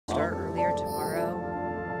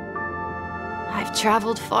We've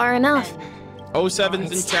traveled far enough.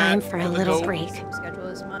 07's It's in chat. time for a little break.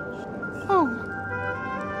 Oh.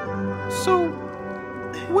 So,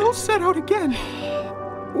 we'll set out again.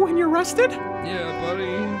 When you're rested? Yeah,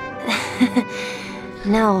 buddy.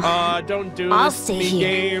 No. Don't do I'll this stay to me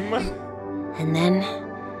here. game. And then,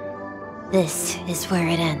 this is where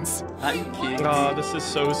it ends. Oh, this is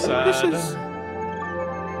so sad. This is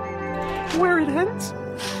where it ends?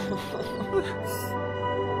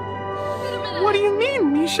 What do you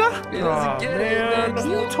mean, Misha? Oh, man.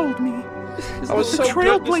 You told me I was the so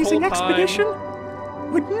good this Trailblazing whole expedition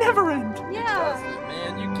time. would never end. Yeah.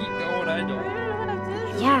 Man, you keep going, I know.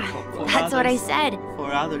 Yeah, that's what I said.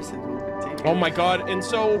 For others, it will continue. Oh my god, and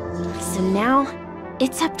so... So now,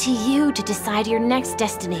 it's up to you to decide your next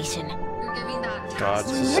destination. God,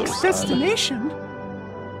 this is so Next sad. destination?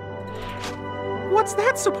 What's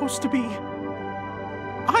that supposed to be?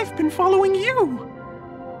 I've been following you.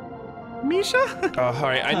 Misha?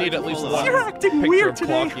 Alright, I need at least one You're acting picture weird of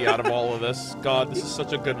today. Clocky out of all of this. God, this is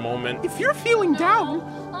such a good moment. If you're feeling down,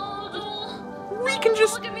 we can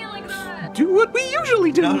just Look at me like that. do what we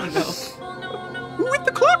usually do. No. With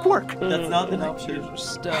the clockwork. That's not an option.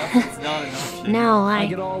 Stuff. It's not an option. No, I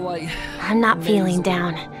get all like. I'm not feeling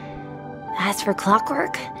down. As for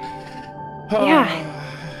clockwork,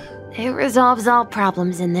 yeah, it resolves all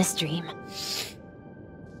problems in this dream.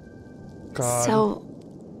 God. So,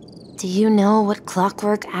 do you know what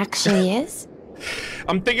clockwork actually is?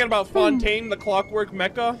 I'm thinking about Fontaine, the clockwork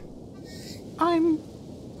mecha. I'm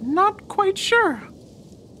not quite sure.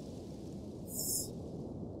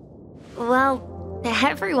 Well,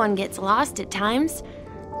 everyone gets lost at times.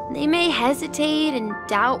 They may hesitate and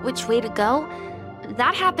doubt which way to go.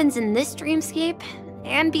 That happens in this dreamscape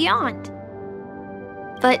and beyond.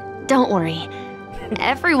 But don't worry.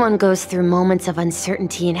 Everyone goes through moments of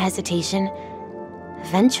uncertainty and hesitation.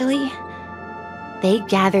 Eventually, they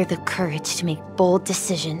gather the courage to make bold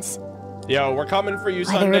decisions. Yo, we're coming for you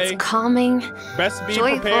Whether Sunday. it's calming, Best be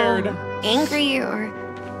joyful, prepared. angry,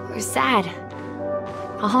 or sad.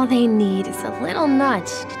 All they need is a little nudge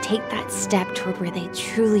to take that step toward where they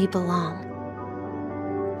truly belong.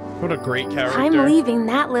 What a great character. I'm leaving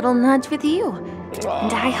that little nudge with you,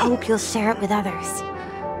 and I hope you'll share it with others.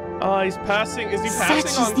 He's passing. Is he passing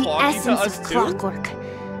Such on is the Clocky to essence us of too?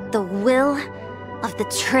 clockwork, the will of the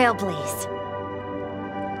Trailblaze.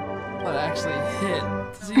 What actually hit?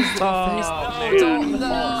 See his little face? man.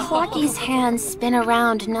 No. Clocky's hands spin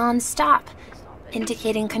around non-stop,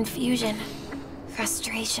 indicating confusion,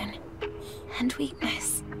 frustration, and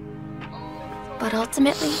weakness. But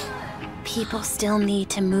ultimately, people still need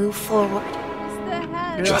to move forward.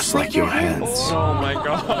 Just like your hands, Oh my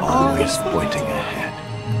god. always pointing ahead.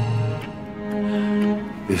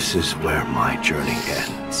 This is where my journey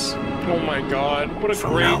ends. Oh my god. What a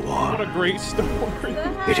From great, now on. what a great story.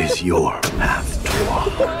 It is your path to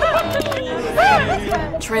walk.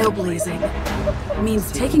 Trailblazing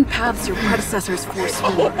means taking paths your predecessors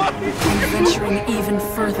forswore and venturing even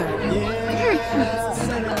further.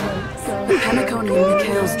 The Penacony and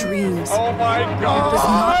Mikhail's dreams Oh my does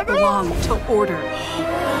not god. belong to order.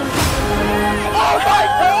 Oh my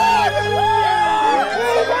god.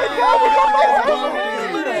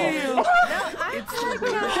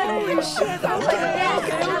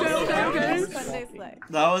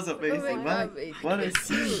 That was amazing. What a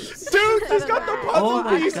scene. Dude, she's got the puzzle Oh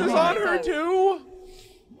my pieces God. on her too.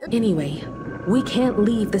 Anyway, we can't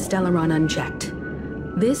leave the Stellaron unchecked.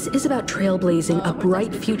 This is about trailblazing a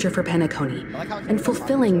bright future for Penacony and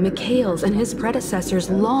fulfilling Mikhail's and his predecessors'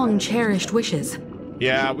 long-cherished wishes.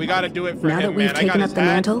 Yeah, we gotta do it for Now him, that we've man. I taken got up his the hat.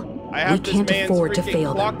 mantle, I have we this can't man's afford to freaking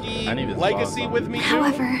fail them. Clocky legacy with me too.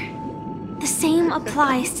 However, the same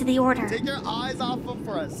applies to the Order. Take your eyes off him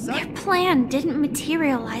for a Their second. plan didn't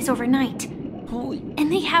materialize overnight. And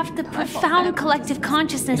they have the profound collective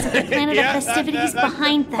consciousness of the planet Yeah, of festivities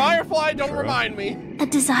behind them. Firefly, don't remind me. A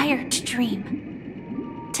desire to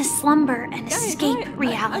dream. To slumber and escape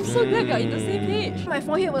reality. I'm so glad you're in the same page. My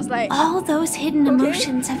forehead was like. All those hidden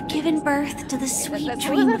emotions have given birth to the sweet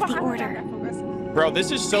dream of the Order. Bro, this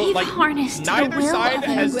is so They've like harnessed the neither will side of an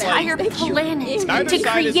has entire like planet neither to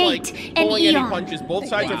side is create like an pulling any eon. punches. Both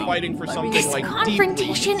sides are fighting for something This like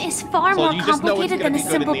confrontation deeply. is far So more you just know it's complicated gonna than a be good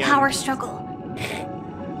in simple the power end. struggle.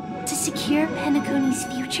 To secure Penacony's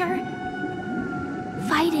future,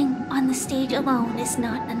 fighting on the stage alone is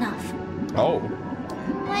not enough. Oh.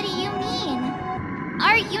 What do you mean?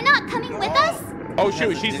 Are you not coming with us? Oh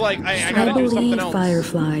shoot, she's like, I I gotta do something believe else.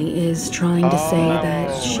 Firefly is trying to say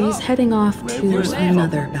that she's heading off to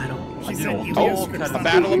another battle. Oh, a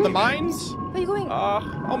battle of the minds? Where are you going?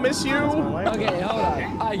 I'll miss you. Okay, hold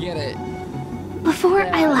on. I get it. Before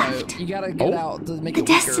I left, You gotta get out to make the it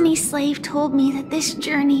weaker. Destiny slave told me that this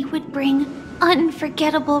journey would bring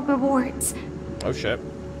unforgettable rewards. Oh shit.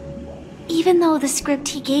 Even though the script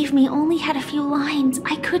he gave me only had a few lines,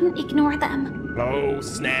 I couldn't ignore them. Oh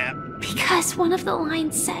snap. Because one of the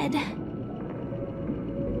lines said,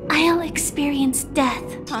 I'll experience death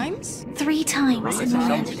 3 times in my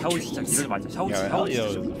lifetimes. 3 times? He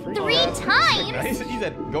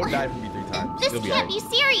said, go die for me 3 times. This can't be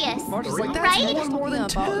serious, right?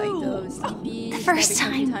 The first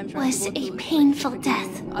time was a painful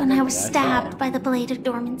death when I was stabbed by the Blade of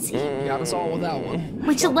Dormancy, Got us all with that one.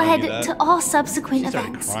 which led to all subsequent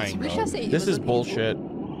events. This is bullshit.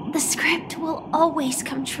 The script will always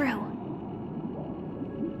come true.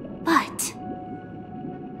 But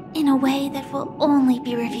in a way that will only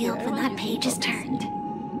be revealed when that page is turned.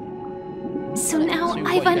 So now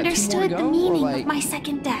I've understood the meaning of my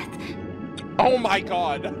second death. Oh my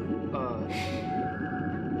god. And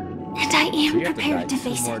I am prepared to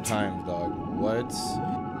face it. Times, dog. What?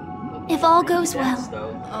 If all goes well,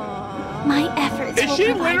 my efforts Is will she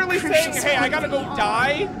provide literally crucial saying, hey, I gotta go support.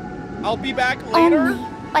 die? I'll be back later? Only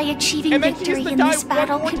by achieving And then she victory has to in die this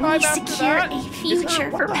battle one more can we time after secure that? a Is her- future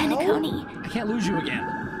what for the hell? Penacony. I can't lose you again.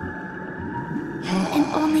 And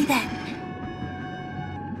only then,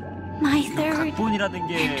 my third 각본이라는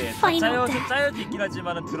게 and 다 final death 짜여져 있긴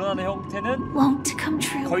하지만 드러나는 형태는 won't come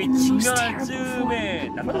true 거의 in the most 직면할 terrible form. 쯤에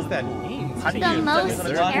나타나는 The most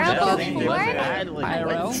terrible form?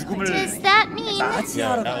 죽음을 Does that mean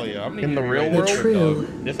In the real The world? true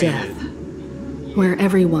death. Where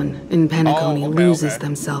everyone in Penacony loses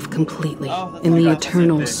themselves completely in the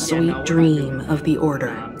eternal sweet dream of the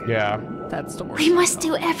Order. Yeah. That's the we must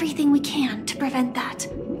do everything we can to prevent that?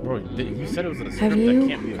 Bro, you said it was in a Have script you that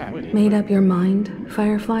can't be avoided. made up your mind,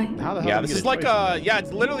 Firefly? How the hell Yeah, did this you is get a like choice? yeah,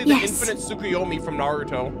 it's literally the Yes. infinite Tsukuyomi from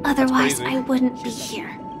Naruto. That's Otherwise, crazy. I wouldn't be here.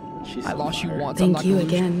 I lost you once. I'm Thank not you gonna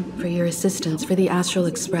lose again for your assistance for the Astral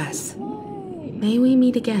Express. May we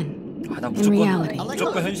meet again in reality.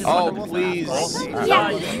 무조건 현실 Oh, please.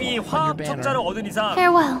 나 이미 화학 척자를 얻은 이상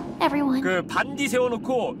Farewell, everyone. 그 반디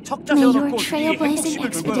세워놓고 척자 May your 세워놓고 이 trailblazing 행복식을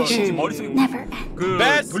그거 expedition 머릿속에 never end. 그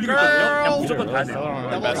Best 돌리고 있거든요. 그냥 girl! 무조건 가야 돼.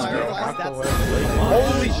 Best girl.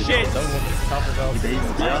 Holy shit!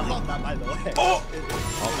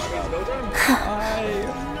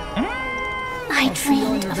 I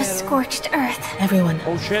dreamed of a scorched earth. Everyone,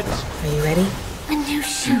 Oh shit. are you ready? A new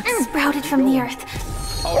shoot sprouted from the earth.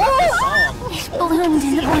 Oh, that's the song. It bloomed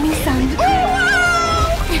in the morning sun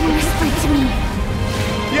and whispered to me,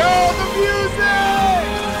 Yo, the music!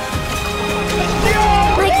 Yo!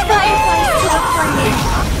 like fireflies to the flame,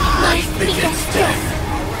 life begets death.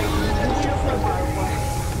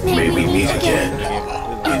 May we meet again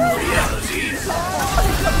in reality.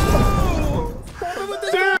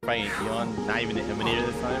 Not even an emanator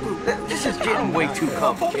this time. This is getting way too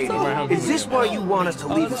complicated. Is this why you want us to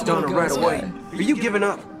leave this donna right away? Are you giving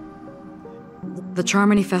up? The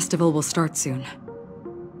Charmony Festival will start soon.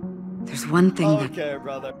 There's one thing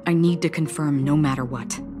that I need to confirm no matter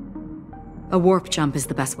what. A warp jump is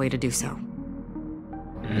the best way to do so.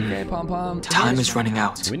 Okay, pom-pom. Time is running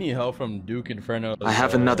out. We need help from Duke Inferno. I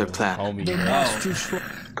have another plan. Homie.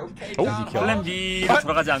 플랜 B로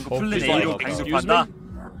돌아가지 않고 플랜 A로 강력한다.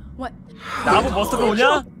 What? 나하고 머스터가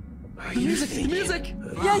오냐? The music.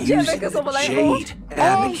 Yeah, because of like Jade,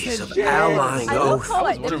 abacus of allying oath.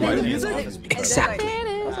 Exactly.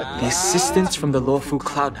 The assistance from the lawful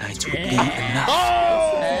Cloud Knights would be enough.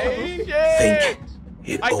 Think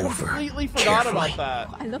it I over completely forgot carefully. about that.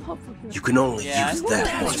 I love how You can only use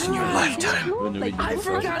that once in your lifetime. I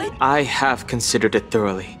forgot it. I have considered it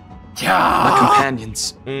thoroughly. My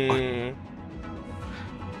companions,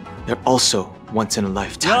 they're also once in a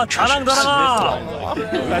lifetime treasures.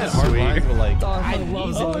 That's sweet. Like, I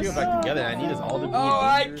need to get back together. I need us all to be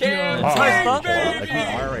I can't like we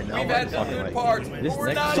are right now. This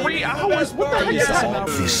next 3 hours? What the hell?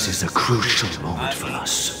 This is a crucial moment for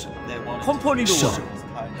us. 컴퍼니도 So,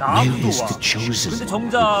 나도 May is 좋아. the chosen 근데 one.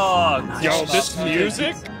 정작 Yo, this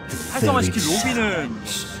music? 활성화시킨 로비는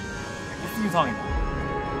무슨 이상이다.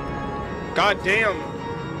 God damn.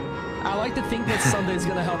 I like to think that Sunday's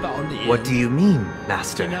gonna help out in the end. What do you mean,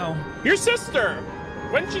 Master? You know. Your sister!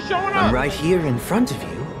 When's she showing I'm up? right here in front of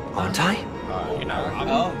you, aren't I?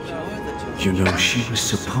 You know, she was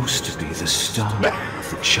supposed to be the star of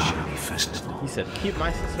the Charmony Festival. He said, keep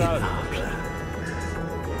my sister out.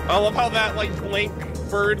 I love how that like blink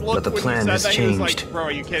bird looked But the when plan he said has that. He was changed. like, bro,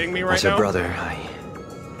 are you kidding me right As her now? brother,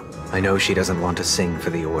 I know she doesn't want to sing for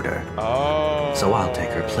the Order. Oh. So I'll take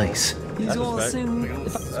her place. He's gonna sing.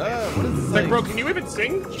 Like, bro, can you even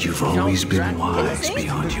sing? You've always been wise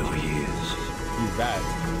beyond your years. He's bad.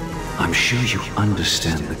 I'm sure you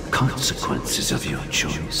understand the consequences of your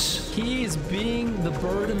choice. He is being the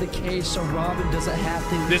bird in the cage so Robin doesn't have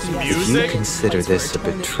to... This If you consider this a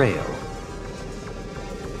betrayal,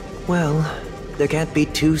 well, there can't be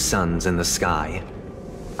two suns in the sky.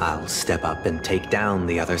 I'll step up and take down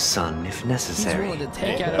the other sun if necessary. He's willing to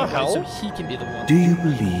take out everybody so he can be the one. Do you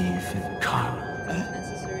believe in karma?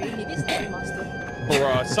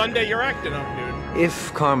 Bruh, Sunday, you're acting up, dude.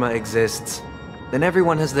 If karma exists, then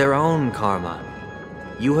everyone has their own karma.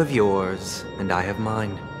 You have yours, and I have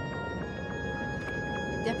mine.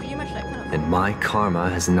 They're pretty much like kind of... And my karma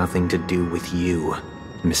has nothing to do with you,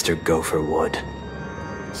 Mr. Gopherwood.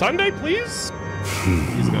 Sunday, please?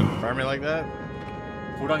 He's gonna confirm me like that?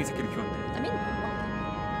 호랑이 새끼를 키웠네. I mean,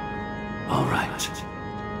 All right.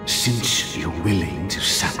 Since you're willing to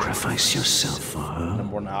sacrifice yourself for her,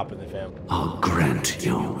 Number one hop in the family. I'll grant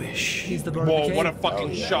your wish. He's the bird Whoa, in the what a cage.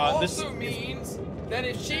 fucking shot. This Also means that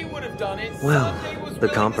if she would have done it, Well, Sunday was the willing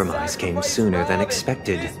to compromise came sacrifice sooner than Robin.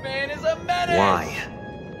 expected. This man is a menace. Why?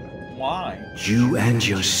 Why? You and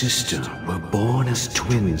your sister were born as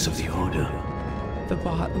twins of the Order, The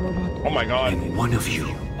robot. Oh my god. and one of you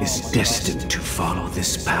is destined to follow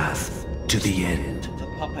this path to the end. The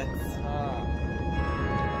puppet.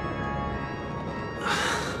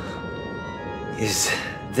 Is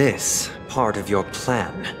this part of your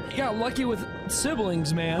plan? You got lucky with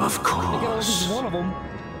siblings, man. Of I got course. one of them.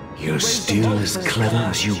 You're still as clever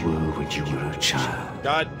as you were when you were a child.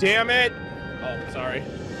 God damn it. Oh, sorry.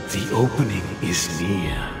 The opening is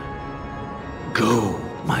near. Go,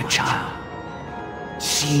 my child.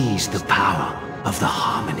 Seize the power of the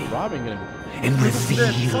harmony Robin gonna and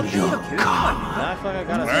reveal your karma. I feel like I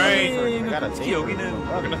gotta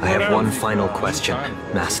I have one final question,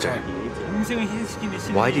 Master.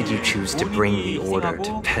 Why did you choose to bring the Order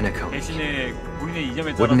to Penacony?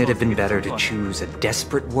 Wouldn't it have been better to choose a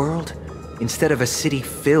desperate world instead of a city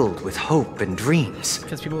filled with hope and dreams?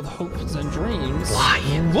 Because people with hopes and dreams. Why?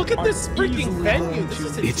 Look at this freaking venue. This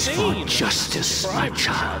is It's for insane. justice, my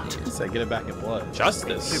child. say get it back in blood.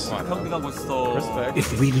 Justice. Respect.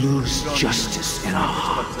 If we lose justice in our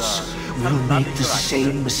hearts, we'll make the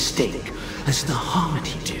same mistake as the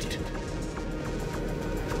harmony did.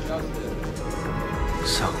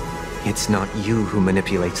 So, it's not you who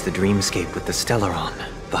manipulates the dreamscape with the Stellaron,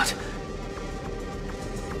 but...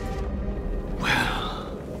 Well,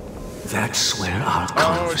 that's where our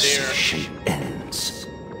conversation ends.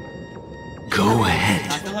 Go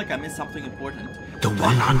ahead. I feel like I missed something important. The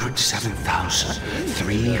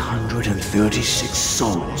 107,336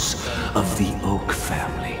 souls of the Oak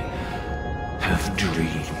family have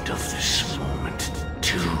dreamed of this moment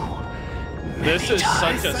too. This is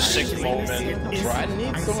such a sick moment. Bro, I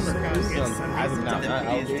need someone to do some as of now, not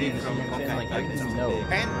LG. Like, I didn't know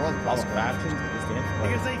all the factions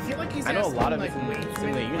Because I feel like he's I know a lot of it asking, from like, the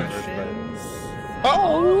way too universe, many but...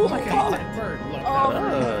 Oh my god! Bird, look.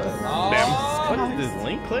 What is this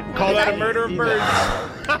link click? Call that a murder of birds.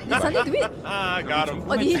 Got him.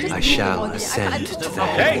 I shall ascend to the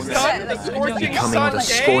Hey, heavens, son, the scorching becoming sun. the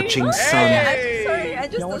scorching sun,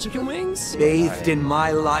 Y'all want chicken wings? bathed in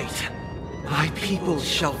my light. My people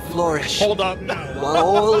shall flourish. Hold up. While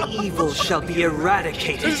all evil shall be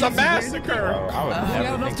eradicated. This is a massacre. We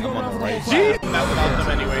got enough to go around for the whole Jeez. fight. That's about them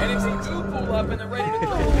anyway. And if they do pull up and they're ready to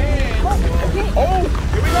throw hands, Oh,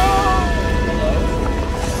 here we go.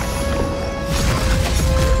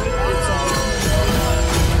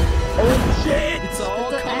 Oh shit. It's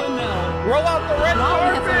all coming now. Roll out the red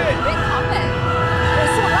carpet.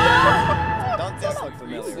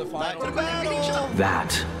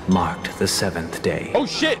 That marked the seventh day. Oh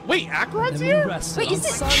shit. Wait, Acheron's here? Wait,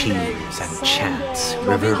 is it? Cheers and chants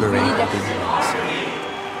reverberated the walls.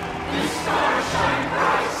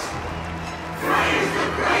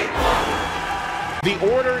 The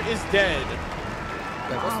Order is dead.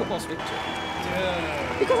 What's the boss victory?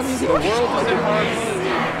 Because The world is in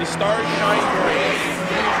harmony. The stars shine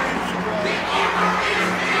bright.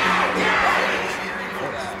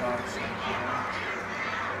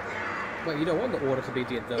 Wait, you don't want the Order to be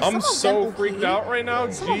dead though. I'm so freaked out right now.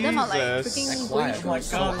 Some of them are like Jesus. freaking going through it.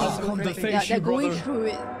 Yeah, they're going through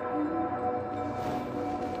it.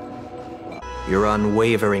 Your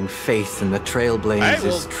unwavering faith in the Trailblazer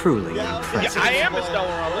is truly impressive. Yeah, I am a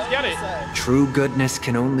Stellaron. Let's get it. True goodness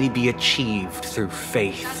can only be achieved through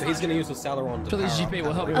faith. So he's gonna use the Stellaron to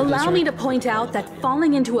power. Allow me to point out that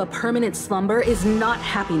falling into a permanent slumber is not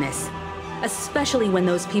happiness. Especially when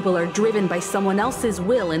those people are driven by someone else's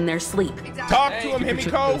will in their sleep. Talk to him,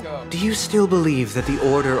 Himiko. Do you still believe that the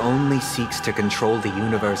Order only seeks to control the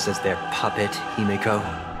universe as their puppet, Himiko?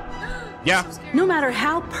 Yeah. No matter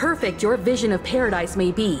how perfect your vision of paradise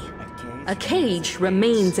may be, a cage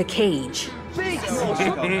remains a cage.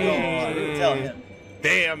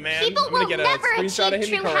 Damn, man. People will never achieve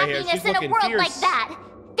true happiness in a world fierce. like that.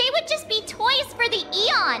 They would just be toys for the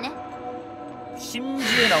Eon.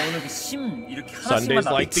 Sundays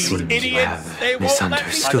like It these seems you idiots, have they won't let me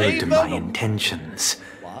misunderstood save my them. intentions.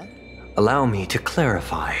 Allow me to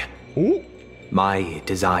clarify. My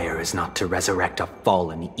desire is not to resurrect a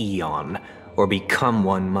fallen Eon, or become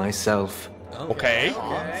one myself. Okay. He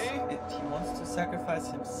wants to sacrifice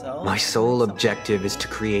himself. My sole objective is to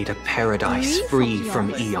create a paradise free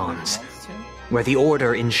from Eons, where the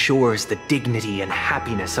Order ensures the dignity and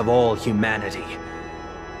happiness of all humanity.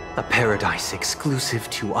 A paradise exclusive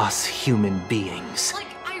to us human beings.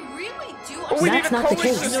 That's not the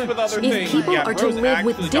case. If people are to live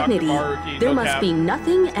with dignity, there must be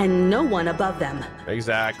nothing and no one above them.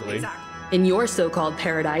 Exactly. In your so-called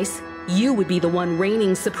paradise, you would be the one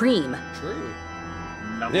reigning supreme. True.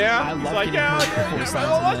 Yeah, he's like, yeah, let's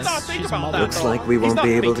not think about that. Looks like we He's won't not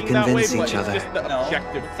be able to thinking that way, convince but each it's other. just the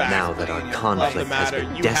objective fact Now that our conflict has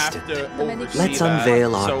been you have destined, to oversee let's that.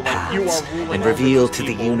 unveil So, our like, paths you are ruling and over reveal these to the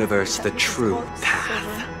people. universe the true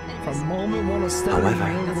path.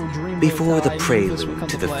 However, before the prelude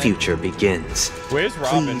to the future begins, Where's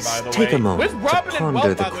Robin, please by the take way? a moment Where's to Robin and ponder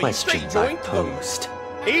Welt, the by the way? You straight questions I've joined them posed.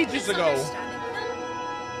 Ages ago.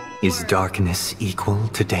 Is darkness equal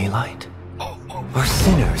to daylight? Are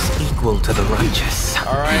sinners equal to the righteous?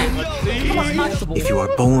 Alright, let's see. If you are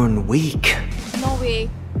born weak, No way.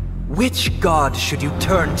 which god should you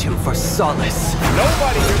turn to for solace?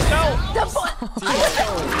 Nobody, yourself.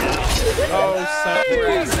 Oh,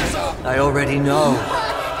 I already know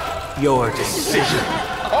your decision.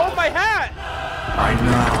 Oh, my hat! I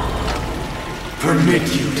now permit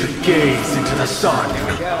you to gaze into the sun.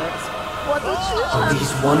 On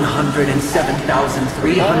these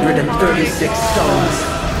 107,336 stones,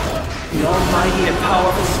 the almighty and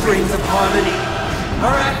powerful springs of harmony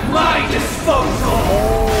are at my disposal!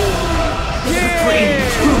 The supreme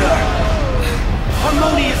tutor,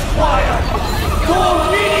 harmonious choir,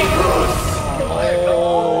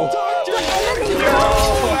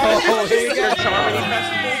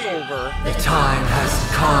 The time has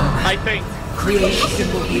come. I think. Creation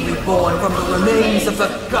will be reborn from the remains of the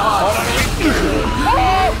gods.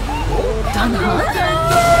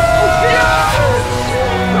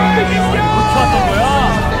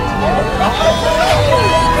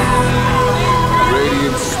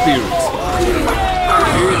 Radiant spirits,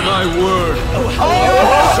 hear my word.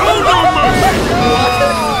 Show no mercy!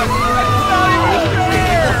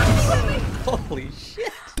 Holy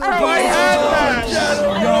shit! I had that!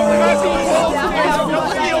 Don't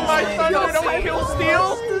steal my thunder, don't kill Steel!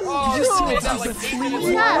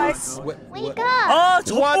 Wake up! 아,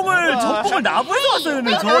 적봉을 나무에서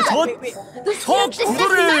왔었는데 저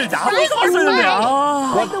구도를 나무에서 왔었는데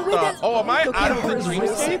아. What the? Oh, am I out of the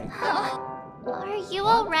dreamscape? Are you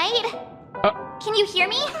alright? Can you hear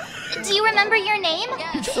me? Do you remember your name?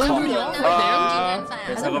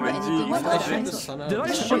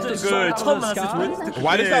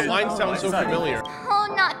 Why does that line sound so familiar? Oh,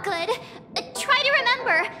 not good. Try to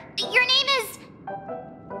remember. Your name is...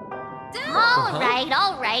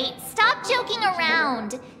 Alright. Stop joking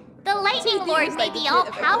around. The Lightning Lord may be all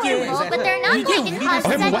powerful, but they're not going to cause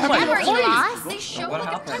such memory loss. What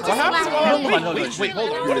happened? Wait,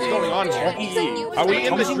 hold on. What is going on here? Are we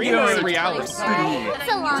in the dream or in reality? It's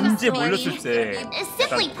a long story.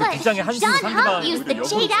 Simply put, DanHeng used the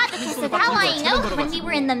Jade Abacus of Allying Oath when we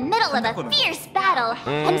were in the middle of a fierce battle,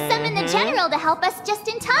 and summoned the General to help us just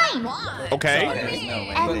in time. Okay.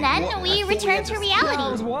 And then we returned to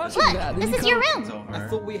reality. Look, this is your room.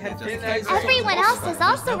 Everyone else has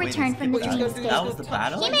also returned from the dreamscape.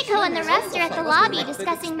 Himeko and the rest are at the lobby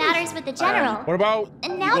discussing matters with the General. What about...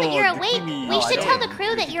 And now that you're awake, we should tell the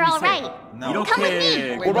crew that you're alright. Come with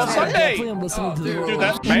me! What about Sunday? Do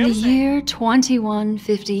that, In the year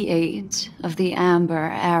 2158 of the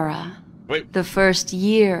Amber Era, the first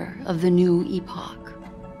year of the new epoch,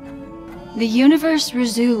 the universe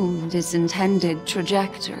resumed its intended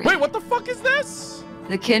trajectory. Wait, what the fuck is this?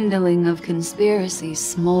 The kindling of conspiracy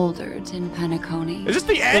smoldered in Penacony, Is this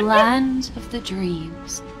the end? land of the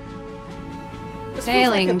dreams.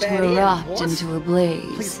 Failing to erupt into a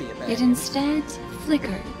blaze, it instead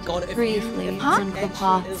flickered briefly in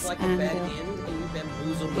Klopot's anvil,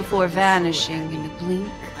 before vanishing in a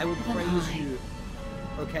blink of an eye.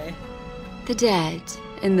 Okay. The dead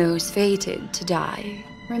and those fated to die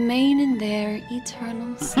remain in their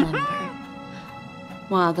eternal slumber,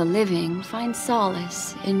 while the living find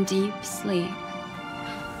solace in deep sleep.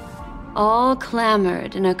 All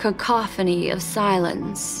clamored in a cacophony of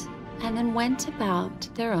silence, and then went about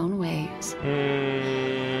their own ways.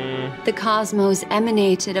 The cosmos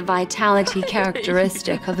emanated a vitality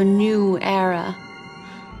characteristic of a new era,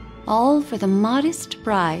 all for the modest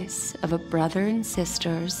price of a brother and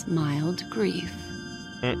sister's mild grief.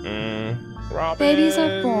 Babies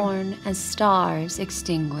are born as stars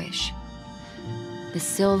extinguish. The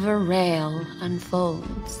silver rail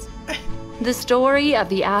unfolds. The story of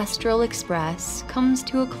the Astral Express comes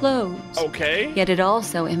to a close. Okay. Yet it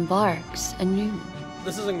also embarks anew.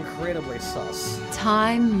 This is incredibly sus.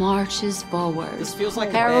 Time marches forward, This feels like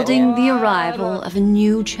heralding the arrival of a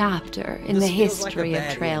new chapter in the history of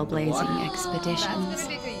trailblazing expeditions.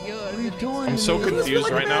 I'm so confused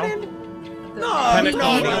right now.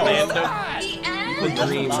 Penacony land of the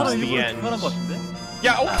dreams, the end.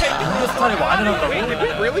 Yeah, okay. Wait, did we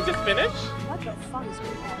really just finish?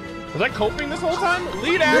 Was I coping this whole time?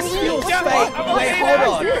 Lead ass. This feels yeah, fake. Wait, hold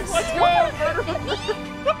on. Let's go.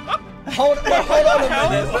 Hold on a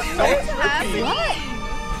minute. What?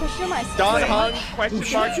 DanHeng,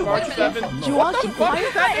 question mark 7. What the fuck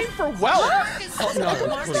is that name for wealth?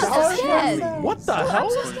 What the hell?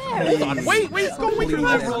 Hold on, wait, let's go with your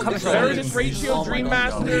Veritas ratio,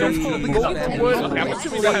 Dreammaster, Golden Wood. Okay, I'm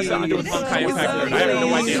assuming that has something to do with Honkai Infector. I have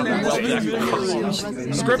no idea what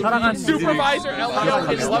Script Supervisor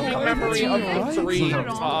Elliot in loving memory of the 3. What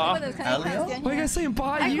are you guys saying?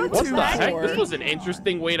 Bye, you What the heck? This was an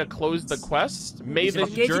interesting way to close the quest. May this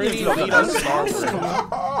journey lead us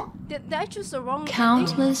starward. Did I choose the wrong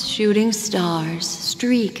Countless shooting stars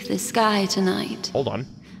streak the sky tonight. Hold on.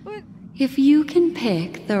 If you can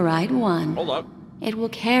pick the right one, Hold up. it will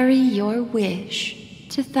carry your wish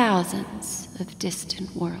to thousands of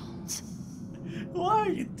distant worlds. Why are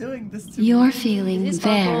you doing this to me? You're feeling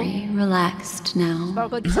very relaxed now,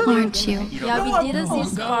 aren't you? Yeah, we didn't see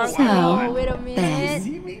Sparkle. So, Wait a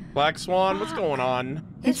minute. Black Swan, what's going on?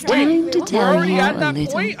 It's time to tell already you at a that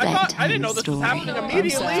little point? I didn't know this was bedtime happening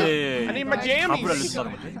story. immediately. I need my jammies.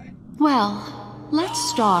 Well, let's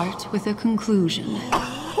start with a conclusion.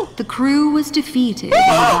 The crew was defeated in a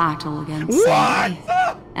battle against Swan.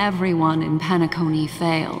 Everyone in Penacony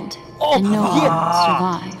failed, and no one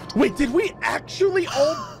survived. Wait, did we actually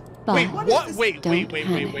all... But wait, what? Wait. don't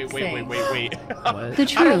The The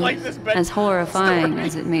truth, as horrifying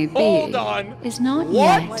as it may be, is not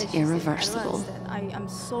yet irreversible. I'm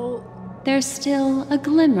so... There's still a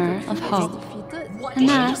glimmer of hope, and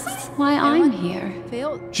that's why I'm here.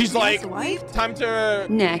 She's like, time to...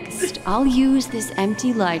 Next, I'll use this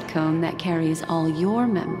empty light cone that carries all your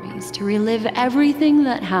memories to relive everything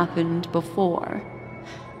that happened before.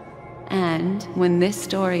 And when this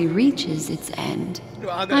story reaches its end,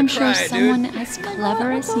 I'm sure someone as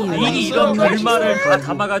clever as you will notice.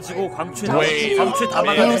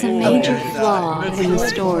 There's a major flaw in the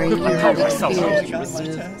story you have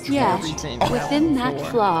experienced. Yet, within that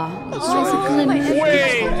flaw lies a glimmer.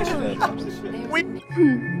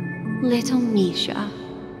 Little Misha.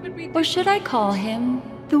 Or should I call him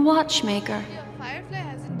the Watchmaker? Firefly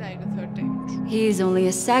hasn't died a third time. He's only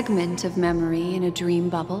a segment of memory in a dream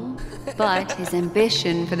bubble, but his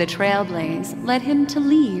ambition for the Trailblaze led him to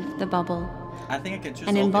leave the bubble I think I can choose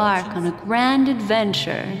and all the embark options. on a grand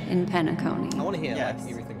adventure in Penacony. I want to hear like,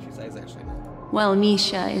 everything she says, actually. While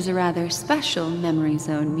Misha is a rather special memory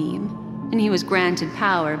zone meme, and he was granted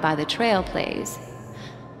power by the Trailblaze,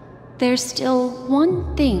 there's still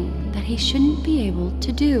one thing that he shouldn't be able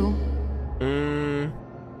to do.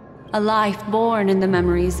 A life born in the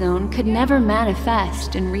memory zone could never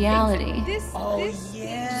manifest in reality.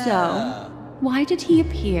 So, why did he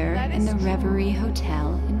appear in the Reverie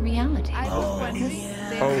Hotel in reality? Oh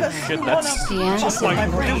shit, that's... The answer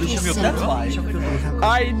is simple.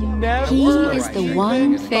 I never... He is the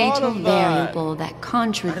one fatal variable that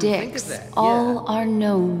contradicts all our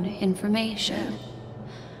known information.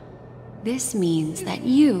 This means that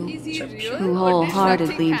you, who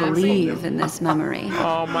wholeheartedly believe in this memory,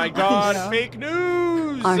 oh my god, fake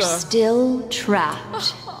news! are still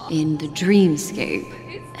trapped in the dreamscape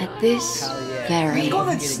at this very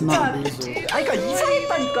moment.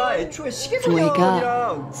 Wake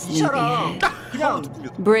up, sleepyhead.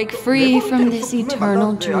 Break free from this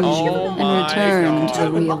eternal dream and return to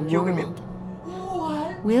the real world.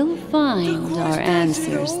 We'll find our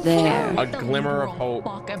answers there. A glimmer of hope.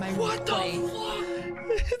 What the fuck? The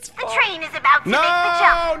train is about to make the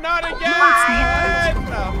jump. No, not again!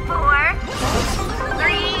 5, 4, 3,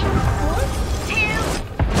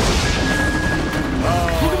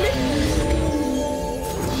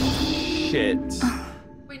 2. Shit.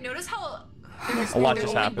 Wait, notice how A lot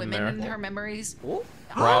just happened there. in her memories.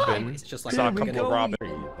 Robin. It's just like saw a couple of Robin.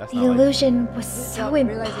 The illusion was so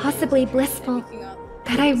impossibly blissful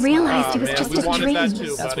that I realized it was just a dream.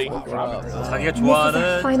 자기가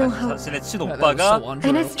좋아하는 자신의 친 오빠가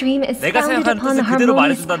Anna's dream is 내가 founded 생각하는 upon 뜻을 the 그대로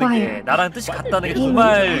harmonious 말해준다는 게 choir. 나랑 뜻이 같다는 게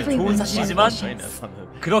정말 좋은 사실이지만 It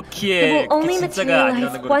그렇기에 will 그게 only 진짜가 materialize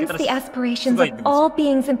아니라는 걸 once the 깨달을 aspirations 수가 of 있는 all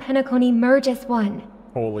beings in Penacony merge as one.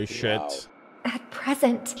 Holy shit. At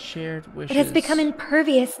present, Shared it has become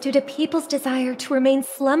impervious due to people's desire to remain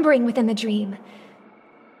slumbering within the dream.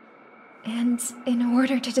 And in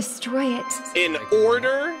order to destroy it... In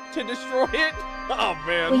order to destroy it? Oh,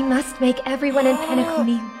 man. We must make everyone in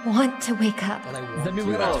Penacony want to wake up. That means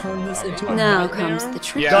we're gonna turn this into a Now comes the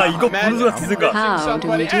trick. 야 이거 부르는 소리가 들을까? How do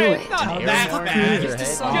we do it?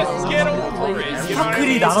 Just get over it.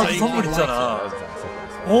 스파클이 나눠준 선물 있잖아.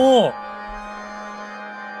 오.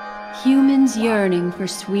 Humans yearning for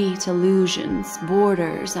sweet illusions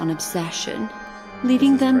borders on obsession,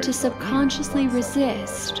 leading them to subconsciously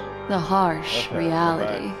resist the harsh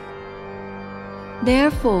reality.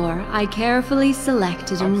 Therefore, I carefully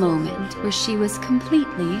selected a moment where she was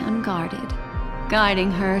completely unguarded, guiding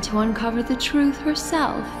her to uncover the truth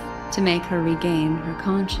herself to make her regain her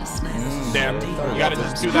consciousness. Damn, you gotta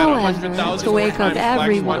just do that However, 100,000 to wake up times, Black Swan,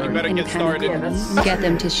 everyone you better in get started. Penacony and get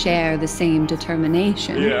them to share the same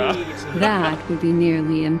determination, that would be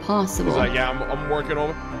nearly impossible. He's like, yeah, I'm working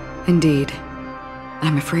over. Indeed.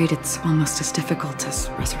 I'm afraid it's almost as difficult as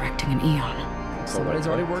resurrecting an eon. Somebody's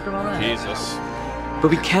already working on that. Jesus. But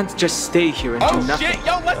we can't just stay here and do nothing. Shit,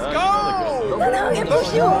 yo, let's go!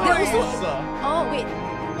 Oh, wait.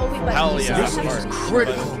 Oh, wait, but Hell yeah. This is a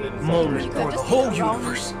critical moment for the whole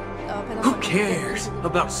universe. Who cares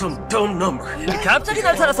about some dumb number? 갑자기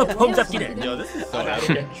나타나서 범 잡기네.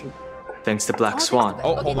 Thanks to Black Swan.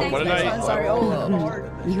 Oh, hold on, what did I... Sorry,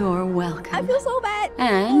 You're welcome. I feel so bad.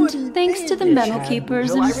 And thanks to the Metal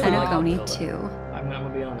Keepers in Penacony 2.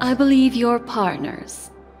 I believe your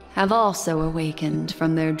partners have also awakened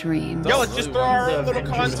from their dreams. Yo, let's just throw our little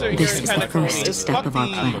concert This here is in the Penacony. first step of our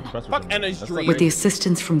plan. Fuck Anna's dream. With the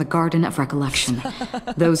assistance from the Garden of Recollection,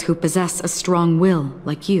 those who possess a strong will,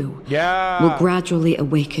 like you, will gradually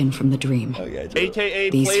awaken from the dream. AKA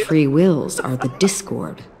These free wills are the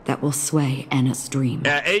discord that will sway Anna's dream.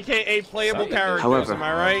 Yeah, AKA playable characters, However, am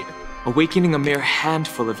I right? awakening a mere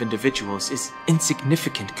handful of individuals is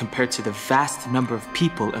insignificant compared to the vast number of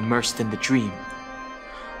people immersed in the dream.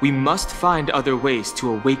 We must find other ways to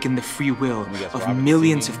awaken the free will of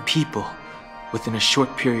millions of people within a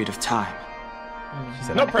short period of time.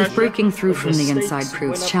 If breaking through from the inside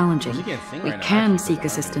proves challenging, we can seek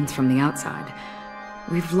assistance from the outside.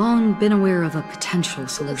 We've long been aware of a potential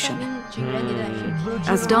solution.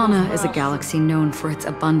 Asdana is a galaxy known for its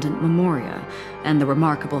abundant memoria and the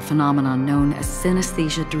remarkable phenomenon known as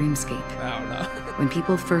synesthesia dreamscape. When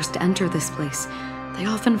people first enter this place, they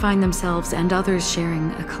often find themselves and others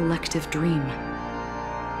sharing a collective dream.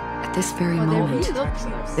 At this very moment,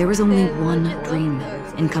 there is only one dream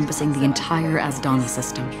encompassing the entire Asdana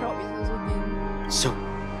system. So,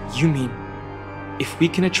 you mean, if we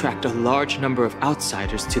can attract a large number of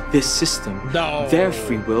outsiders to this system, their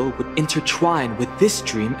free will would intertwine with this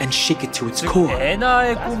dream and shake it to its core.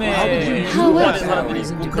 However,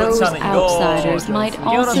 those outsiders might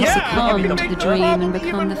also succumb to the dream and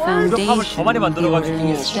become the foundation of the order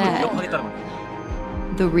instead.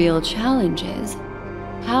 The real challenge is,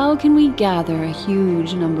 how can we gather a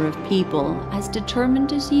huge number of people as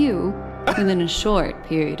determined as you within a short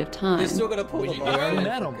period of time?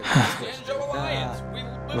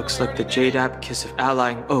 Looks like the Jade Abacus of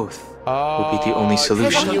Allying Oath will be the only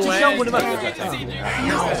solution. He's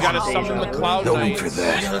gotta summon the Cloud No Knight. need for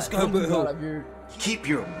that. Keep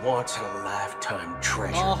your once-in-a-lifetime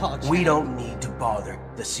treasure. We don't need to bother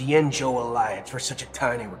the Cienjo Alliance for such a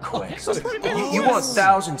tiny request. You want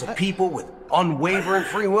thousands of people with unwavering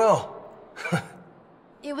free will?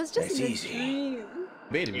 It was just That's a easy. dream.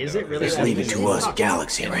 Is it really? Just leave it to us,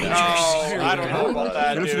 Galaxy Rangers. I don't know about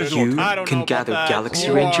that, dude. You I don't can know gather about that. Galaxy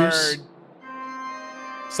You Rangers? are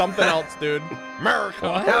something else, dude. America.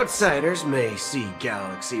 Outsiders may see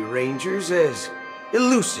Galaxy Rangers as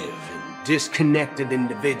elusive and disconnected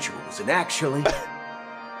individuals, and actually,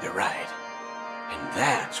 they're right. And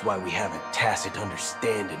that's why we have a tacit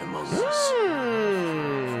understanding among us.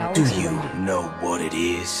 Do you know what it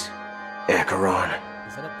is, Acheron?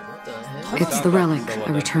 It's the relic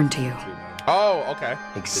I returned to you. Oh, okay.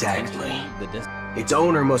 Exactly. Its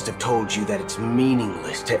owner must have told you that it's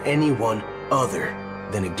meaningless to anyone other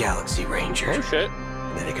than a Galaxy Ranger. Oh, shit.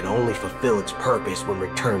 And that it can only fulfill its purpose when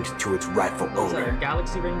returned to its rightful owner.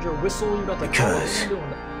 Galaxy Ranger whistle. You got the Because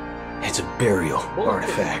it's a burial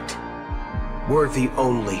artifact. worthy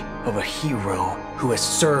only of a hero who has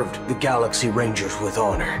served the Galaxy Rangers with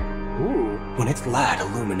honor. Ooh. When its light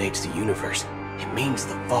illuminates the universe, it means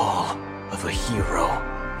the fall of a hero.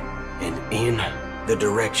 And in the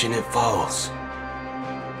direction it falls,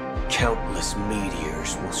 countless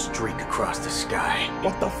meteors will streak across the sky.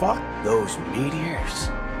 What the fuck? Those meteors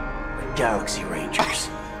are Galaxy Rangers,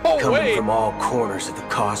 coming from all corners of the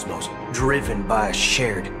cosmos, driven by a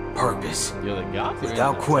shared purpose.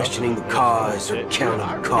 Without questioning the cause or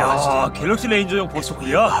counting the cost. 야, 갤럭시 레인저용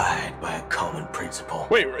버스구야. Guided by a common principle.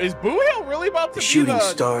 Wait, is Buhil really about to The shooting be the...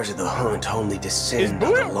 stars of the hunt only descend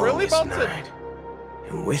on the longest night.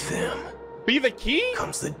 And with them be the key?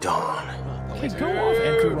 Comes the dawn. Okay, go off,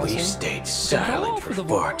 Andrew Russell. We've stayed silent for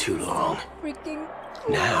far too long.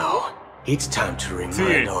 Now, it's time to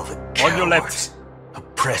remind all the cowards,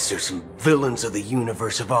 oppressors and villains of the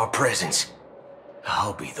universe of our presence.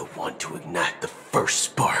 I'll be the one to ignite the first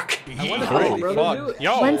spark.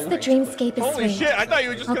 Once the dreamscape is Holy free, shit, I thought you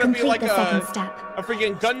were just I'll gonna be complete like the second step. a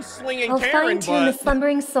freaking gunslinging I'll Karen, fine-tune the but...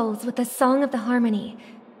 slumbering souls with the Song of the Harmony,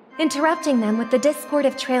 interrupting them with the discord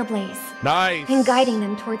of Trailblaze. Nice. And guiding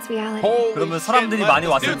them towards reality. 그러면 사람들이 많이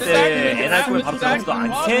왔을 때 NRP를 바로 들어가지도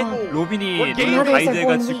않게 로빈이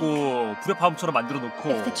가이드해가지고 불협화음처럼 만들어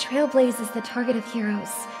놓고. If the Trailblaze is the target of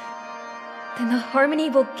heroes, then the Harmony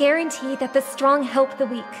will guarantee that the strong help the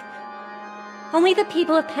weak. Only the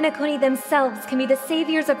people of Penacony themselves can be the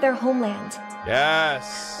saviors of their homeland.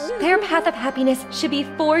 Yes. Their path of happiness should be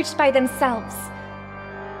forged by themselves.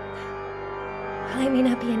 While I may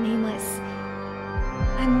not be a nameless,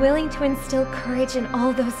 I'm willing to instill courage in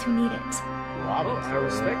all those who need it.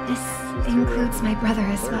 This includes my brother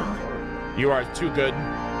as well. You are too good.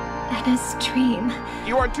 And his dream.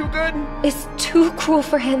 You are too good. Is too cruel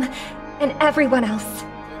for him and everyone else.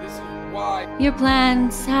 Your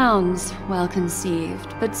plan sounds well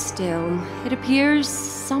conceived, but still, it appears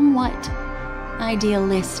somewhat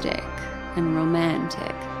idealistic and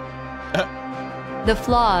romantic. The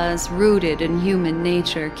flaws rooted in human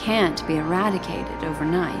nature can't be eradicated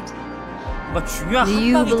overnight. Do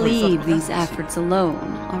you believe these efforts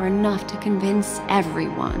alone are enough to convince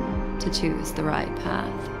everyone to choose the right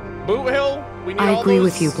path? Boothill, we need I all agree those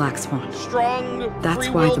with you, Black Swan. Strong, That's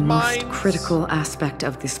why the free-willed most minds. critical aspect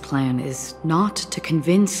of this plan is not to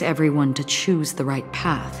convince everyone to choose the right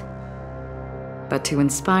path, but to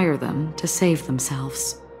inspire them to save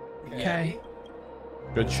themselves. Okay.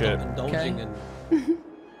 Good shit. Okay.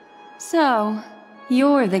 So,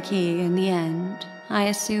 you're the key in the end, I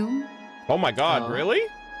assume? Oh my god, really?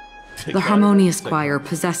 The Harmonious Choir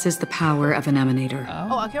possesses the power of an emanator.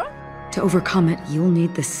 Oh, Acheron? To overcome it, you'll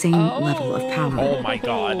need the same level of power. Oh my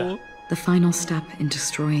god. The final step in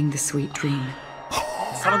destroying the sweet dream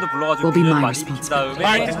사람들 불러가지고 will be 균열 my 많이 핀 responsibility. 다음에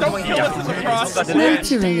Alright, just don't kill us in the process. That's a relief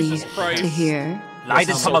Jesus Christ. to hear.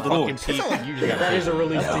 라이든 참아도록. That is a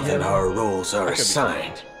relief to Now that hear. our roles are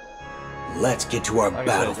assigned, let's get to our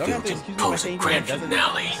battlefield and pose a grand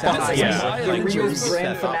finale. The real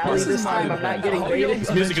grand finale this time. I'm not getting raided.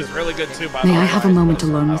 This music is really good too, by the May way. I have a moment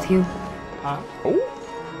alone with you? Oh,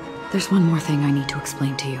 There's one more thing I need to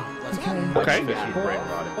explain to you. okay.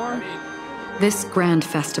 This grand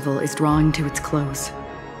festival is drawing to its close.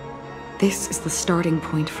 This is the starting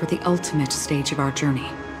point for the ultimate stage of our journey.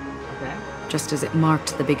 Just as it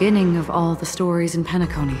marked the beginning of all the stories in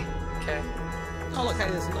Penacony.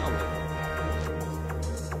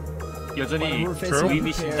 여전히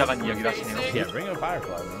의미 심장한 이야기를 하시네요. Yeah, bring a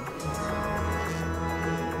Firefly, man.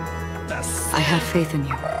 I have faith in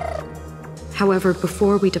you. However,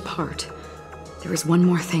 before we depart, there is one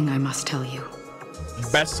more thing I must tell you.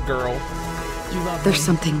 Best girl. There's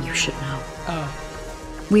something you should know.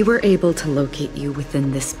 We were able to locate you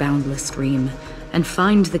within this boundless dream and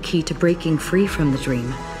find the key to breaking free from the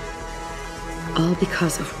dream. All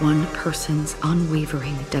because of one person's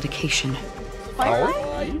unwavering dedication.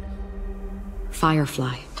 Firefly?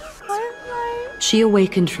 Firefly. She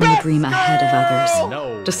awakened from the dream ahead of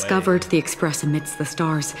others, discovered the Express amidst the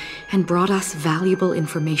stars, and brought us valuable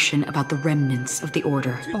information about the remnants of the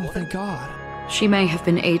Order. Oh, thank God. She may have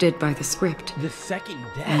been aided by the script, The second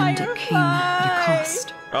death. and it came at a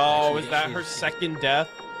cost. Oh, is that her second death?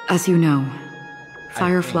 As you know,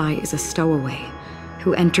 Firefly is a stowaway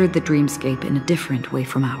who entered the dreamscape in a different way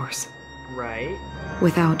from ours. Right.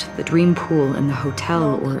 Without the dream pool in the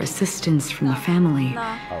hotel or assistance from the family,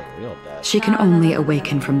 Oh, real death. she can only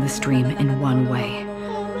awaken from this dream in one way.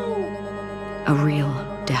 A real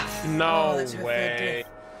death. No way.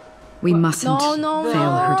 We mustn't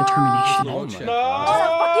fail her determination. No!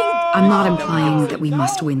 I'm not implying that we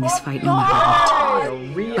must win this fight no matter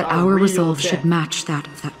what, but our resolve should match that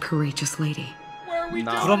of that courageous lady.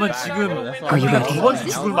 그러면 지금 두 번째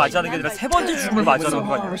죽음을 맞이하는 게 아니라 세 번째 죽음을 맞이하는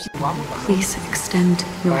거 아니야? Please extend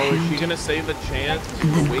your Oh, is hand she gonna say the chant?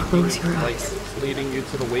 and then Waking, close your like, eyes. leading you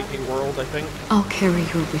to the waking world, I think. I'll carry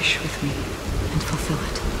your wish with me and fulfill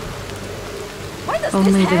it. Why does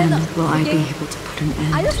Only this hand then will I be looking- able to put an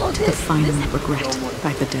I end just want to the this- final this- regret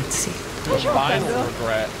by the Dead Sea. The final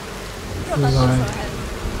regret. Will I ever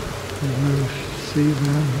see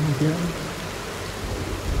them again?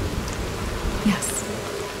 Yes,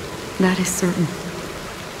 that is certain.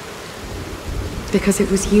 Because it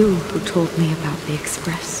was you who told me about the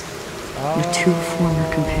Express, your two former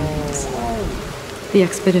companions. The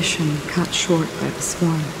expedition cut short by the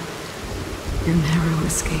Swan, your narrow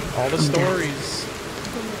escape All the from stories.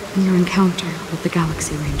 death, and your encounter with the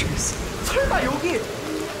Galaxy Rangers.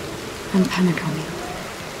 And Penacony,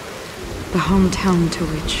 the hometown to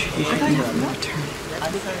which you could never return.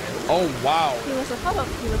 Oh, wow. He was a part of.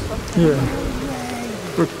 He was from. Yeah.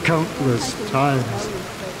 For countless times,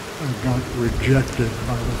 I got rejected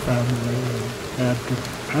by the family and had to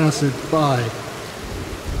pass it by.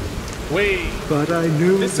 Wait. But I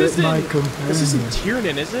knew This that my isn't companion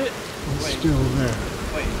Tiernan, is it? was still there.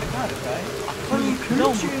 Wait, I got it, right?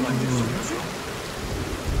 Mikhail,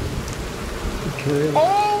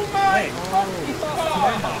 Oh my!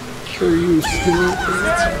 are you still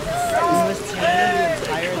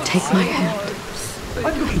Take my hand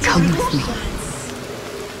and come with me.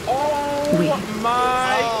 We will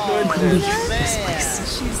leave this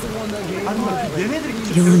place.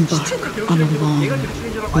 You'll embark on a long,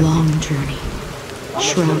 long journey,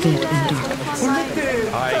 shrouded in darkness.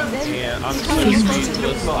 I can't. I'm Fear not.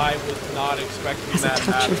 speechless. I was not expecting As a that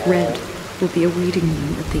touch at of all. red will be awaiting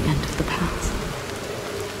you at the end of the path.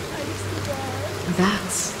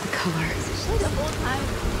 That's the color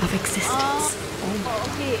of existence.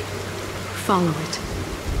 Follow it,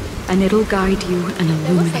 and it'll guide you and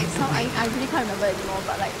illuminate the way. I really can't remember anymore,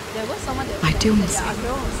 but like there was someone that. By doing so,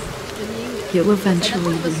 you'll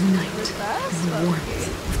eventually was reunite with in us, the but-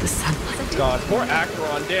 warmth of the sunlight. God, poor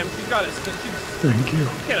Acheron. Damn, she's got it. Thank you.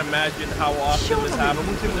 I can't imagine how often this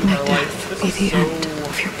happens in May her life. death This be is the so end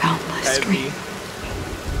of your boundless heavy. dream,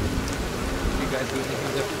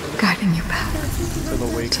 guiding you back To the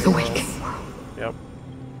waking. to the waking world. Yep.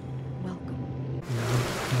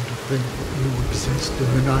 And to think that you exist in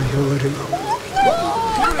annihility.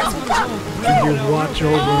 And you watch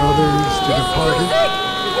over others to depart it.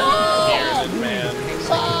 Tiernan, man.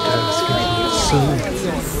 The task is silly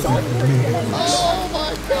and meaningless.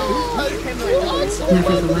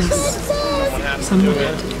 Nevertheless, Someone has to someone do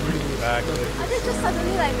had it. to do it. Exactly.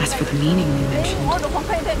 As for the meaning you mentioned, All the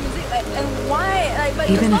Honkai that music, like, and why? Like, but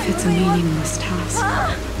even it's if not it's a even meaningless task,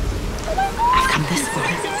 I've come this far,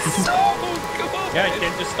 haven't I? Yeah, I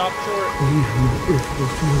can't just stop short. Even if the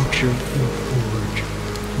future you forge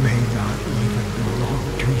may not even belong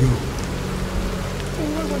to you.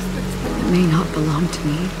 It may not belong to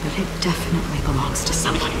me, but it definitely belongs to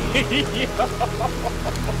someone.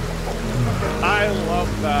 I love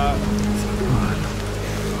that. But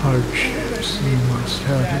hardships you must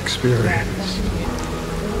have experienced.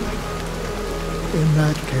 In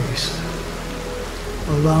that case,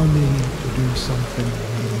 allow me to do something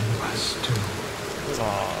meaningless too.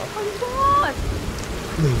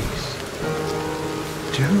 Please,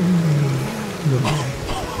 tell me the name.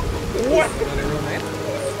 What?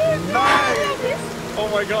 Nice! Oh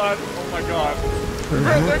my god, oh my god. Bro,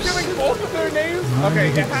 they're Perhaps giving both of their names? my Okay,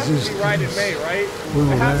 it has to be Raiden May, right? will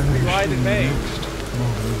It has to be vanish Raiden in the May. next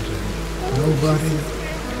moment. Nobody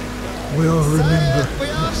will remember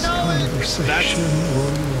this conversation or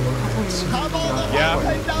your answer. Yeah.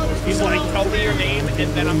 He's like, tell me your name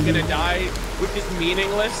and then I'm gonna die, which is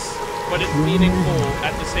meaningless, but it's meaningful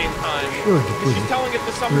at the same time. Should Because she's telling it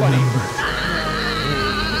to somebody. remember.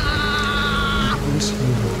 This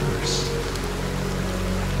universe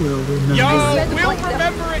will remember Yo, it we'll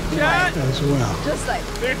remember it, chat! as well. Just like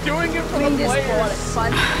They're doing it for doing the this players. for like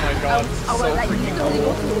fun. Oh my god, I so would like freaking literally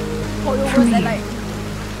go cool. to Hoyovers For me, and like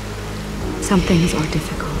some things are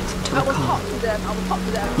difficult to I will recall, talk to them. I will talk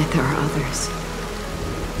to them. yet there are others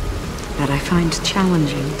that I find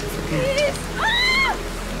challenging to forget.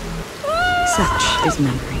 Such is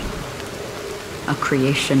memory, a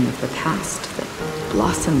creation of the past that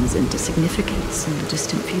blossoms into significance in the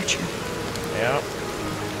distant future. Yeah.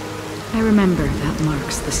 I remember that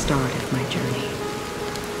marks the start of my journey.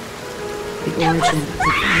 The origin of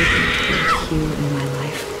the vibrant red hue in my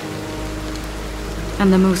life.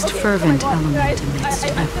 And the most fervent element amidst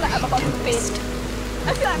I feel like I'm about to faint. tempest.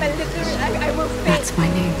 I feel like I literally, I will faint. That's my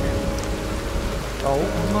name.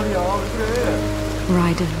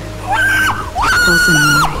 Raiden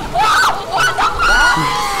Bosenmori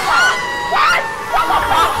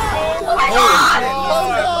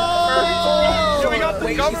We got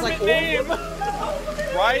the government name!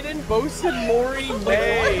 Raiden Bosenmori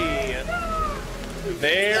Mei.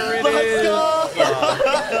 There it is.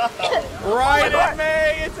 Raiden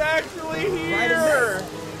Mei, it's actually here.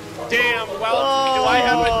 Damn, well, do I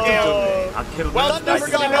have a damn... Well, I'm never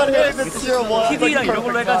gonna know this. TV랑 이런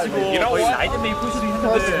걸로 해가지고 You know what? 라이든 메이 포즈도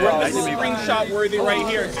했는데 This is screenshot worthy right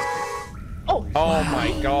here. Oh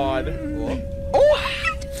my god.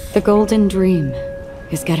 The Golden Dream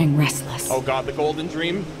is getting restless. Oh god, the Golden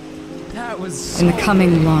Dream? That was In the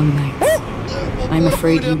coming long nights, I'm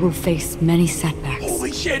afraid you will face many setbacks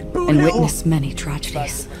and witness many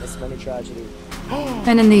tragedies.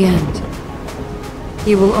 And in the end,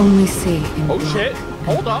 you will only see in Oh shit,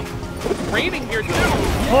 hold up. It's raining here too.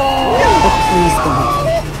 But please believe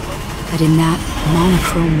me, that in that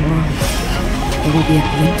monochrome world, there will be a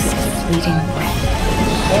glimpse of fleeting red.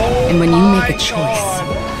 And when you make a choice,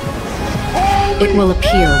 it will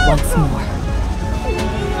appear once more.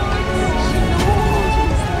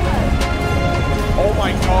 Oh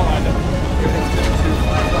my god.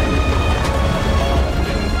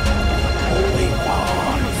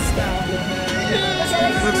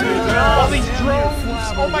 All these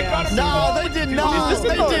drones! Oh my god! No, they did not!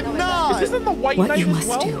 They did not! Is this in the White What Knight you as must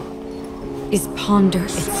well? do is ponder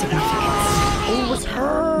its significance.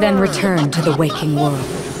 Then return to the waking world.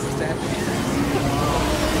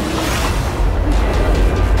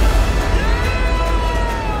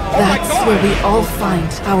 That's where we all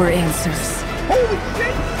find our answers. Holy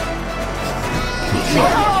shit!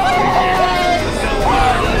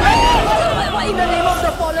 In the name of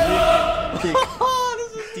the fallen. Holy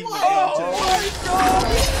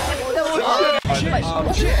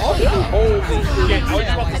shit! I was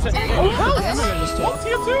about to say. Oh,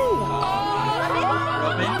 tier 2!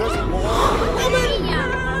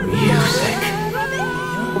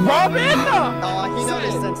 Robin! Oh, he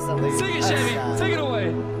noticed instantly. Take it, Chevy. Take it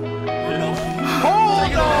away.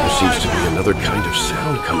 There seems to be another kind of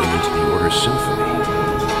sound coming into the Order's symphony.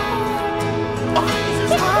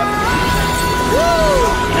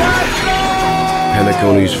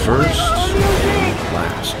 Penacony's first,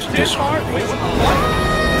 last disharmony.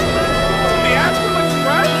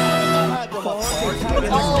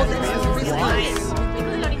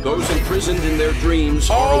 Those imprisoned in their dreams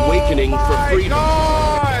are awakening for freedom.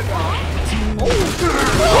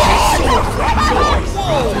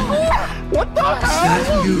 What the hell? Is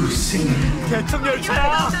that you singing?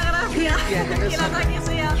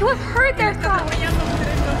 You have heard their thoughts.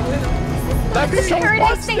 That's so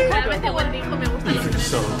Paradise they have. Even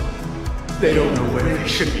so, they don't know where they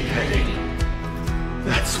should be heading.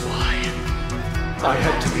 That's why I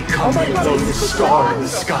had to become the lone star in the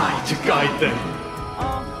sky to guide them.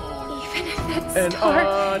 Even if that star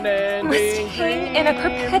must hang in a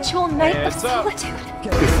perpetual night of solitude.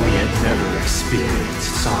 If we had never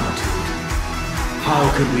experienced solitude,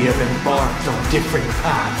 how could we have embarked on different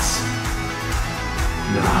paths?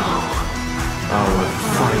 Now, our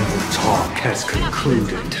final talk has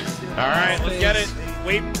concluded. Alright, let's get it.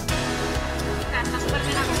 Wait.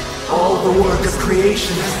 All the work of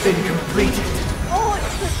creation has been completed.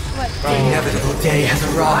 The inevitable day has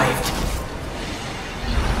arrived.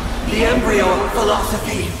 The embryo of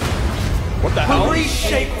philosophy What the hell? will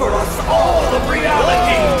reshape for us all of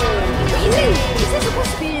reality. Is it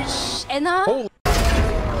supposed to be Anna?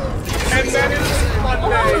 And that is Monday.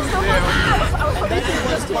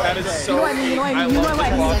 That is so. I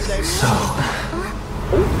love the So,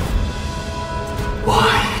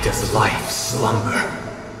 why does life slumber?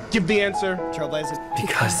 Give the answer. Trailblazer.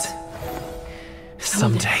 Because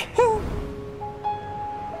someday. Oh!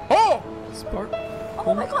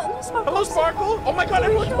 Oh my god, no Sparkle. Hello, Sparkle. Oh my god,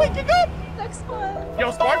 everyone's waking up. Next one.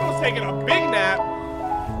 Yo, Sparkle's taking a big nap.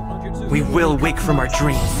 We will wake from our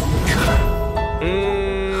dreams.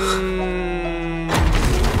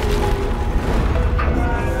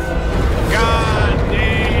 God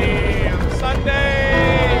damn.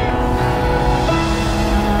 Sunday.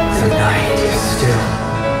 The night is still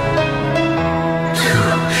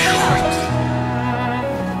too short.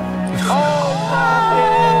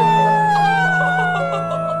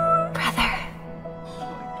 Brother,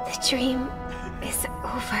 the dream is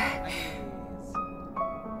over.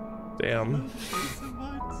 Damn.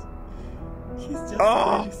 He's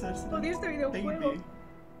just a baby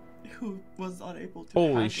who was unable to Holy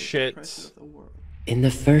handle the shit. pressure of the world. In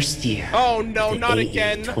the first year Oh no, of the not AE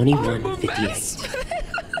again. 2158,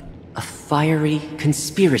 a fiery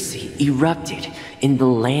conspiracy erupted in the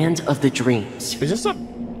land of the dreams. Is this a...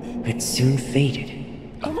 It soon faded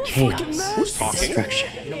in chaos and Who's talking? destruction.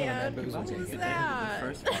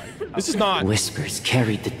 man. This is not. Whispers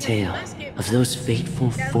carried the tale of those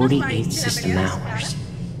fateful 48 system hours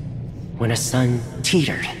when a sun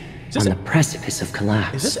teetered on the precipice of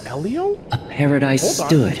collapse. Is this Elio? A paradise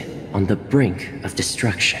stood on the brink of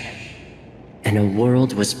destruction, and a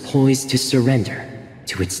world was poised to surrender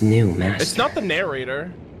to its new master. It's not the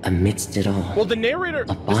narrator. Amidst it all, well, the narrator,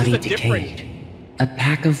 a body decayed, a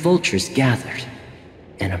pack of vultures gathered,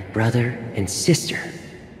 and a brother and sister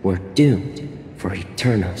were doomed for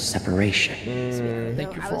eternal separation.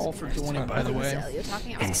 Thank you for all for joining, by the way.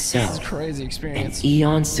 And so, it's a crazy experience. An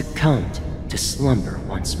eon succumbed to slumber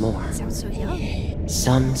once more.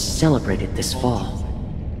 Some celebrated this fall,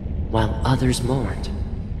 while others mourned.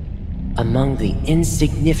 Among the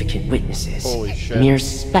insignificant witnesses, mere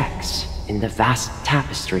specks in the vast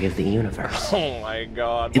tapestry of the universe. Oh my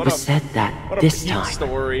god. It was said that this time,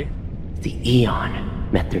 the Eon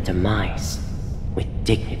met their demise with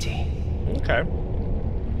dignity. Okay.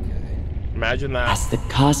 Imagine that. As the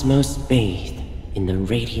cosmos bathed in the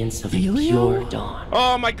radiance of a pure dawn.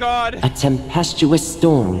 Oh my god. A tempestuous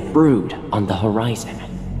storm brewed on the horizon.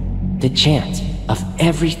 The chant of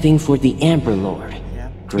everything for the Amber Lord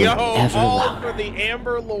grew ever louder. For the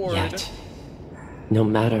Amber Lord. Yet, no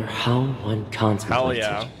matter how one contemplated,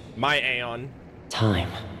 hell yeah, my Aeon. Time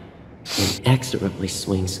inexorably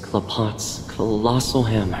swings Klapot's colossal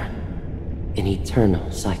hammer in eternal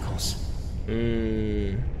cycles.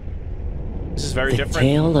 This is very different. The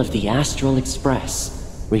tale of the Astral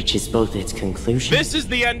Express reaches both its conclusion. This is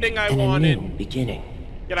the ending I and wanted. A new beginning.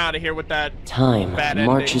 Get out of here with that. Time bad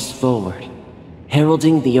marches forward,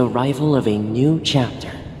 heralding the arrival of a new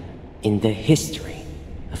chapter in the history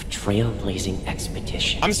of trailblazing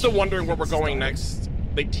expedition. I'm still wondering where we're going next.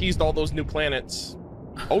 They teased all those new planets.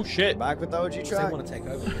 Oh shit. Back with the OG track. They want to take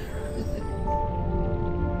over.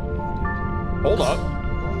 Hold up.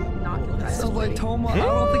 So like Toma, I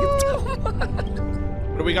don't think it's Toma.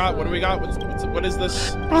 What do we got? What do we got? What is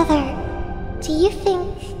this? Brother, do you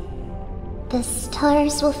think the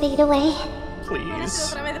stars will fade away?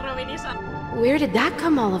 Please. Where did that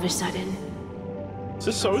come all of a sudden? This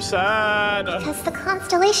is so sad. Because the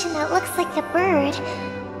constellation that looks like a bird,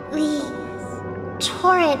 the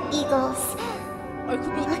torrent eagles,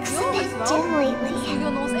 looks a bit dim lately. He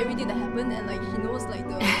knows everything that happened and like he knows like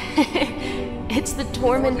the... It's the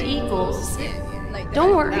Torment Eagles.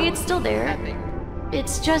 Don't worry, it's still there.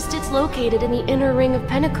 It's just it's located in the inner ring of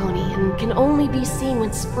Penacony and can only be seen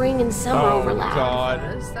when spring and summer overlap. Oh god.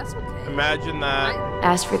 Imagine that.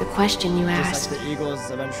 As for the question you asked,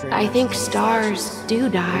 I think stars do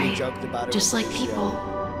die, just like people.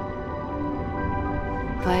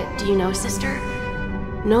 But do you know, sister?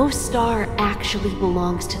 No star actually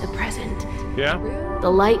belongs to the present. Yeah? The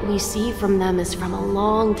light we see from them is from a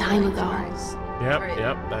long time ago.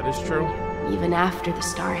 Yep, that is true. Even after the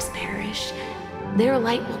stars perish, their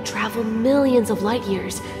light will travel millions of light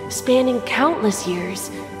years, spanning countless years,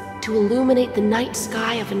 to illuminate the night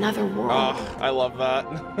sky of another world. Oh, I love that.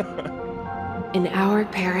 In our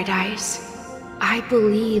paradise, I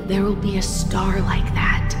believe there will be a star like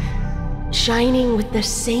that, shining with the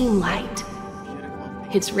same light.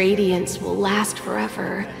 Its radiance will last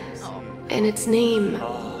forever, and its name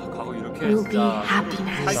will be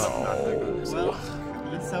happiness.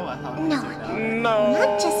 No,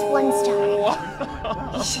 not just one star.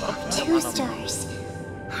 We should have 2 stars.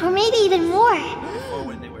 Or maybe even more.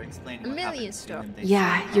 A million stars.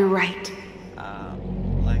 Yeah, you're right.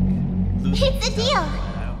 It's a deal.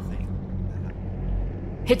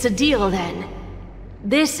 It's a deal then.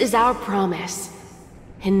 This is our promise.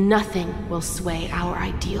 And nothing will sway our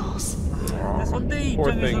ideals.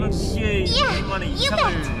 Poor things. Yeah, you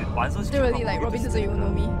bet. Literally like Robin doesn't even know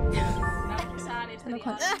me.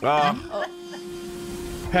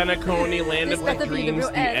 Penacony, Land of the Dreams,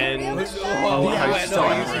 the end.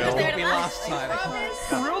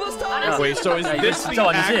 Wait, so is this the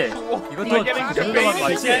actual? 이것도 정경환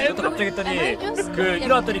맞지? 이것도 갑자기 했더니 그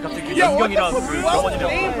일어났더니 갑자기 연경이랑 그 병원이랑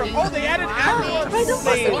Oh, they added Raiden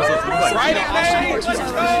Bosenmori Mei.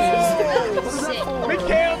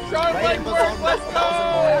 Mikhail, Trailblazer, let's go!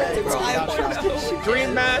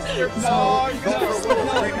 Dreammaster,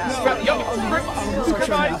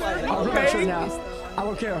 okay. I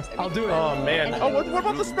don't care. I'll do it. Oh man. Oh, what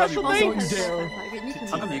about the special names?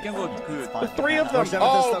 방금 얘기한 거 그 The 3 of them.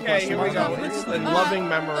 Oh, okay. Here we go. In loving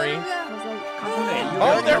memory.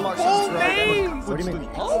 Oh, their full names.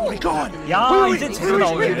 Oh my god. 야, 이제 제대로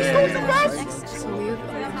나오네.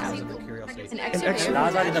 An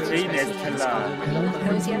라자리나 제인 에스텔라.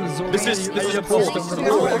 This is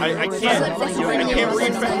cool. I can't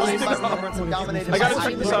read fast. I gotta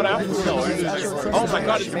check this out after. Oh my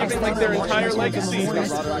god, it's something like their entire legacy.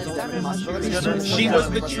 She was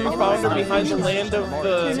the true founder behind the land of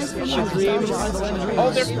the dreams.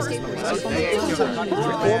 Oh, their first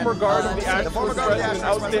former guard of the actual president,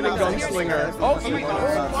 outstanding gunslinger. Oh,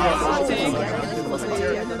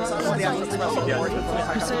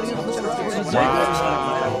 wow.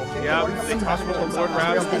 Yeah, they talked about the Lord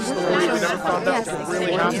Rasmus story. We never found out what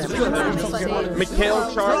really happened to them. Mikhail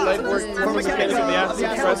Char led work from the beginning of the Acid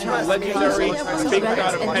Express, the legendary big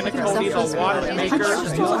god of Penacony, the watchmaker.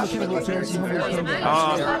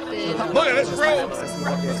 Look at this robe!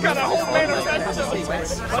 It's got a whole manifesto!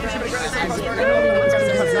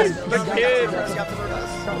 The kid!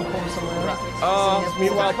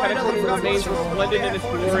 Meanwhile, Penacony remains resplendent in its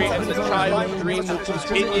glory, and the child's dream will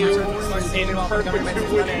continue in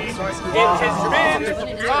perpetuity. It has been a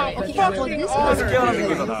fucking honor!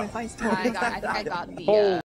 I got the